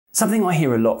Something I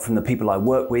hear a lot from the people I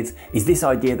work with is this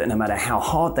idea that no matter how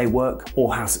hard they work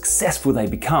or how successful they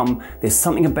become, there's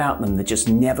something about them that just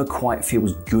never quite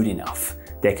feels good enough.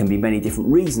 There can be many different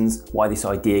reasons why this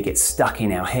idea gets stuck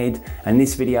in our head, and in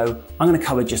this video, I'm going to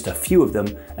cover just a few of them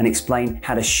and explain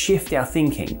how to shift our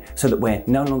thinking so that we're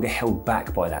no longer held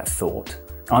back by that thought.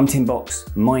 I'm Tim Box,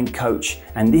 Mind Coach,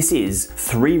 and this is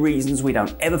 3 reasons we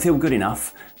don't ever feel good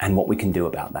enough and what we can do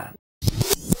about that.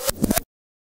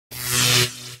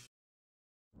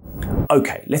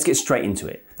 Okay, let's get straight into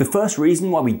it. The first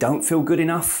reason why we don't feel good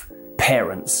enough: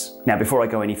 parents. Now, before I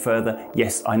go any further,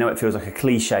 yes, I know it feels like a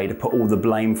cliche to put all the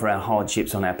blame for our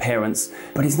hardships on our parents,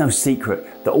 but it's no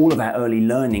secret that all of our early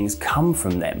learnings come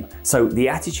from them. So the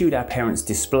attitude our parents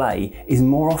display is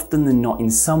more often than not in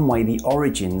some way the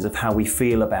origins of how we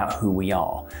feel about who we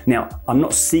are. Now, I'm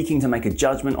not seeking to make a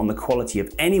judgment on the quality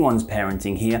of anyone's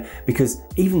parenting here, because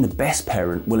even the best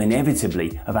parent will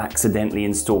inevitably have accidentally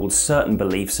installed certain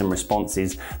beliefs and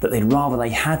responses that they'd rather they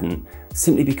hadn't,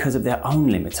 simply because of their own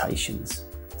limitations.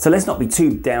 So let's not be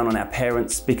too down on our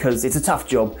parents, because it's a tough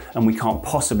job and we can't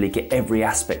possibly get every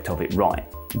aspect of it right.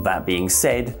 That being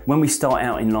said, when we start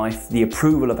out in life, the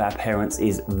approval of our parents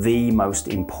is the most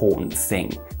important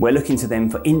thing. We're looking to them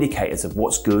for indicators of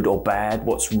what's good or bad,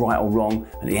 what's right or wrong.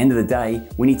 At the end of the day,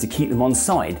 we need to keep them on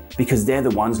side because they're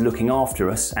the ones looking after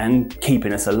us and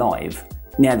keeping us alive.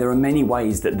 Now, there are many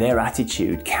ways that their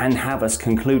attitude can have us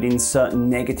concluding certain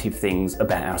negative things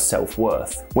about our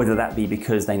self-worth, whether that be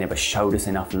because they never showed us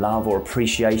enough love or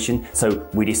appreciation, so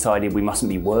we decided we mustn't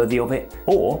be worthy of it,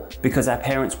 or because our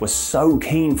parents were so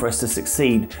keen for us to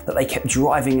succeed that they kept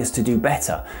driving us to do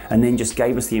better and then just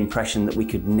gave us the impression that we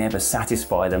could never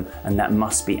satisfy them and that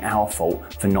must be our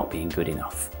fault for not being good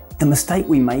enough. The mistake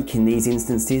we make in these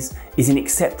instances is in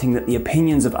accepting that the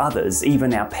opinions of others,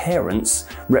 even our parents,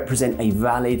 represent a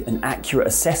valid and accurate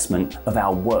assessment of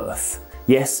our worth.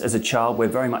 Yes, as a child, we're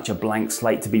very much a blank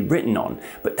slate to be written on,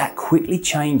 but that quickly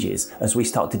changes as we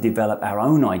start to develop our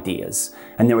own ideas.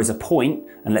 And there is a point,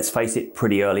 and let's face it,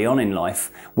 pretty early on in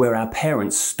life, where our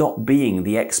parents stop being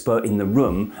the expert in the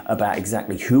room about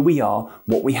exactly who we are,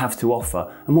 what we have to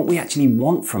offer, and what we actually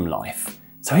want from life.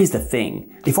 So here's the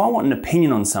thing, if I want an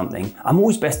opinion on something, I'm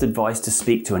always best advised to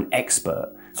speak to an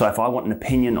expert. So if I want an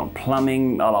opinion on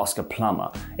plumbing, I'll ask a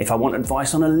plumber. If I want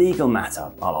advice on a legal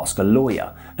matter, I'll ask a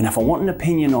lawyer. And if I want an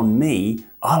opinion on me,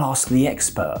 I'll ask the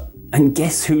expert. And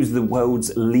guess who's the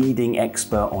world's leading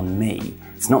expert on me?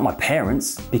 It's not my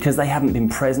parents, because they haven't been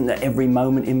present at every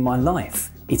moment in my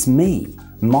life. It's me.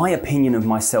 My opinion of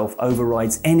myself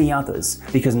overrides any others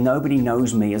because nobody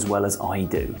knows me as well as I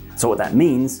do. So what that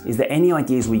means is that any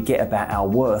ideas we get about our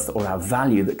worth or our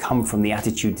value that come from the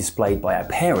attitude displayed by our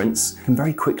parents can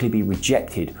very quickly be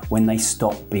rejected when they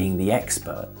stop being the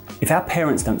expert. If our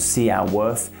parents don't see our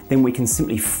worth, then we can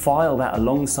simply file that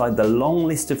alongside the long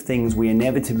list of things we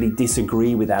inevitably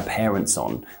disagree with our parents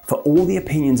on. For all the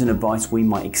opinions and advice we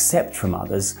might accept from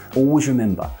others, always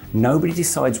remember, nobody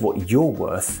decides what you're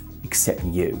worth except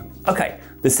you. Okay,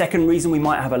 the second reason we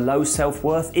might have a low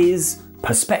self-worth is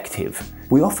perspective.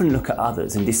 We often look at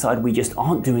others and decide we just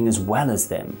aren't doing as well as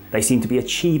them. They seem to be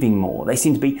achieving more. They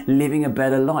seem to be living a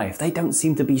better life. They don't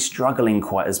seem to be struggling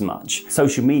quite as much.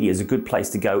 Social media is a good place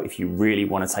to go if you really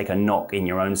want to take a knock in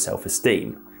your own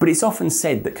self-esteem. But it's often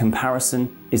said that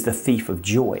comparison is the thief of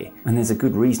joy, and there's a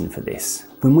good reason for this.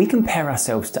 When we compare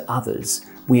ourselves to others,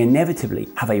 we inevitably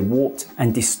have a warped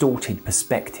and distorted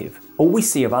perspective. All we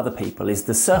see of other people is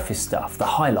the surface stuff, the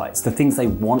highlights, the things they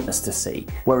want us to see,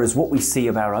 whereas what we see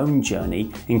of our own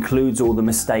journey includes all the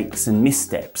mistakes and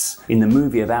missteps. In the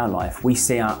movie of our life, we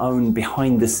see our own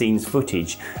behind-the-scenes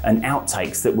footage and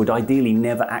outtakes that would ideally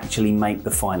never actually make the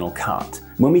final cut.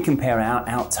 When we compare our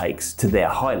outtakes to their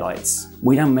highlights,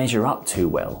 we don't measure up too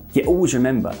well. Yet always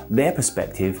remember, their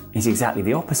perspective is exactly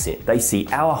the opposite. They see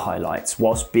our highlights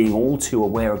whilst being all too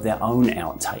aware of their own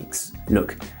outtakes.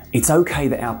 Look, it's okay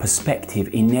that our perspective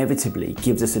inevitably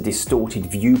gives us a distorted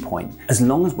viewpoint, as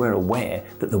long as we're aware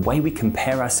that the way we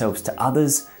compare ourselves to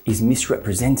others is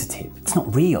misrepresentative. It's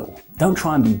not real. Don't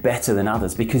try and be better than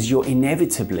others because you're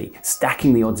inevitably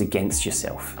stacking the odds against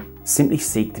yourself. Simply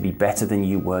seek to be better than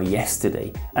you were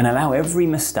yesterday and allow every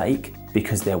mistake,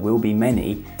 because there will be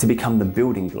many, to become the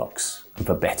building blocks of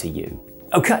a better you.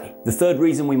 Okay, the third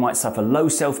reason we might suffer low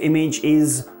self-image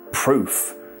is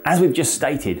proof. As we've just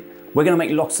stated, we're going to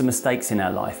make lots of mistakes in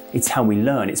our life. It's how we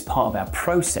learn, it's part of our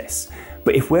process.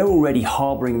 But if we're already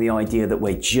harboring the idea that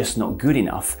we're just not good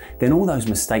enough, then all those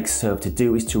mistakes serve to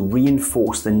do is to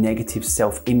reinforce the negative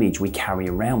self-image we carry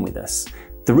around with us.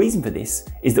 The reason for this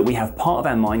is that we have part of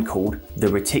our mind called the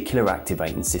reticular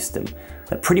activating system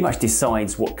that pretty much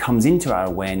decides what comes into our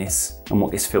awareness and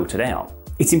what gets filtered out.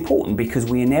 It's important because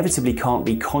we inevitably can't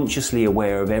be consciously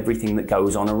aware of everything that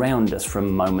goes on around us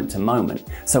from moment to moment,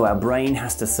 so our brain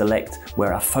has to select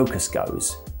where our focus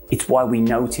goes. It's why we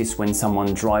notice when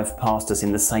someone drives past us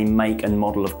in the same make and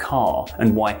model of car,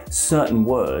 and why certain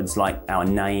words like our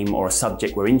name or a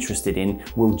subject we're interested in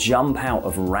will jump out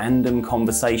of random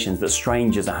conversations that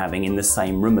strangers are having in the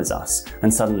same room as us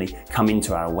and suddenly come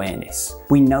into our awareness.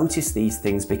 We notice these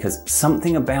things because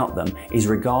something about them is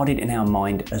regarded in our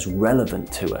mind as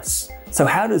relevant to us. So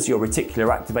how does your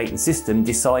reticular activating system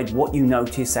decide what you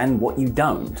notice and what you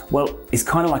don't? Well, it's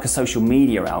kind of like a social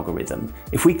media algorithm.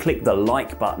 If we click the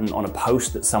like button on a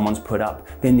post that someone's put up,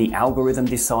 then the algorithm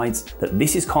decides that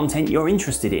this is content you're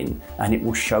interested in, and it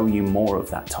will show you more of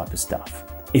that type of stuff.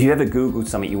 If you've ever Googled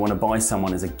something you want to buy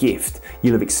someone as a gift,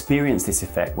 you'll have experienced this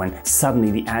effect when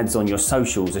suddenly the ads on your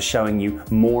socials are showing you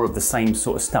more of the same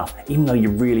sort of stuff, even though you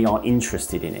really aren't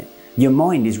interested in it. Your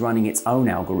mind is running its own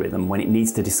algorithm when it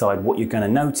needs to decide what you're going to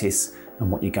notice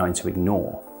and what you're going to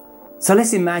ignore. So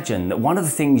let's imagine that one of the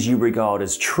things you regard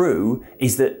as true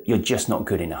is that you're just not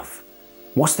good enough.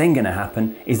 What's then going to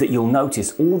happen is that you'll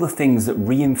notice all the things that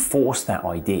reinforce that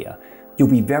idea. You'll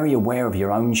be very aware of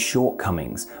your own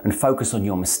shortcomings and focus on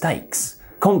your mistakes.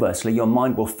 Conversely, your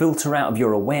mind will filter out of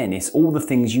your awareness all the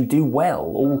things you do well,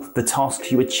 all the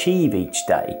tasks you achieve each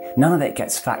day. None of that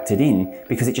gets factored in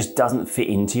because it just doesn't fit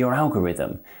into your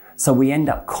algorithm. So we end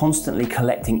up constantly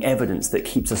collecting evidence that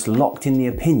keeps us locked in the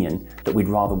opinion that we'd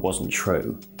rather wasn't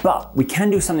true. But we can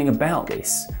do something about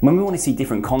this. When we want to see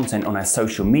different content on our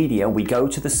social media, we go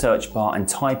to the search bar and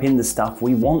type in the stuff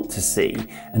we want to see.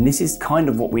 And this is kind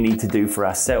of what we need to do for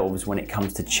ourselves when it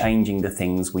comes to changing the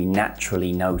things we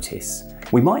naturally notice.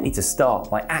 We might need to start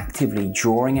by actively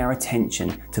drawing our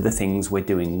attention to the things we're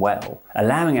doing well,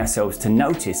 allowing ourselves to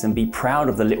notice and be proud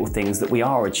of the little things that we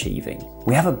are achieving.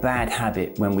 We have a bad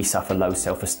habit when we suffer low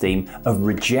self-esteem of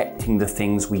rejecting the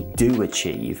things we do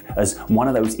achieve as one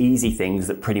of those easy things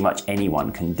that pretty much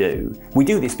anyone can do. We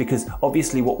do this because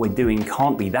obviously what we're doing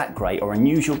can't be that great or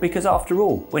unusual because after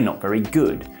all, we're not very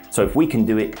good. So if we can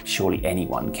do it, surely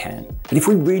anyone can. But if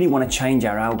we really want to change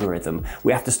our algorithm,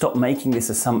 we have to stop making this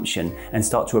assumption and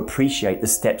start to appreciate the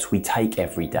steps we take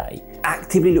every day.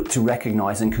 Actively look to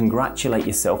recognize and congratulate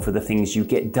yourself for the things you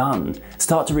get done.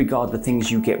 Start to regard the things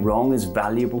you get wrong as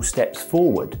valuable steps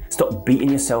forward. Stop beating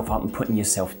yourself up and putting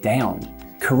yourself down.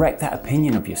 Correct that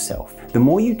opinion of yourself. The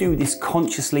more you do this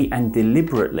consciously and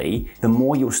deliberately, the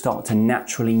more you'll start to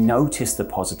naturally notice the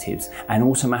positives and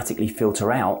automatically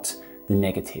filter out the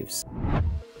negatives.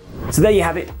 So there you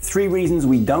have it, 3 reasons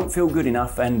we don't feel good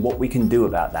enough and what we can do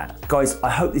about that. Guys, I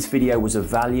hope this video was of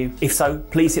value. If so,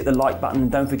 please hit the like button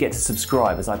and don't forget to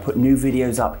subscribe as I put new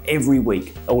videos up every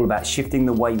week, all about shifting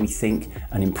the way we think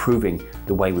and improving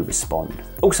the way we respond.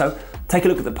 Also, take a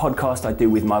look at the podcast I do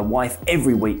with my wife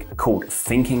every week called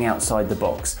Thinking Outside the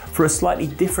Box for a slightly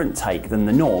different take than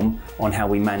the norm on how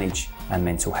we manage our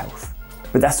mental health.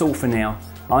 But that's all for now.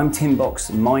 I'm Tim Box,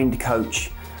 Mind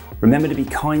Coach. Remember to be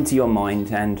kind to your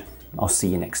mind, and I'll see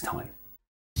you next time.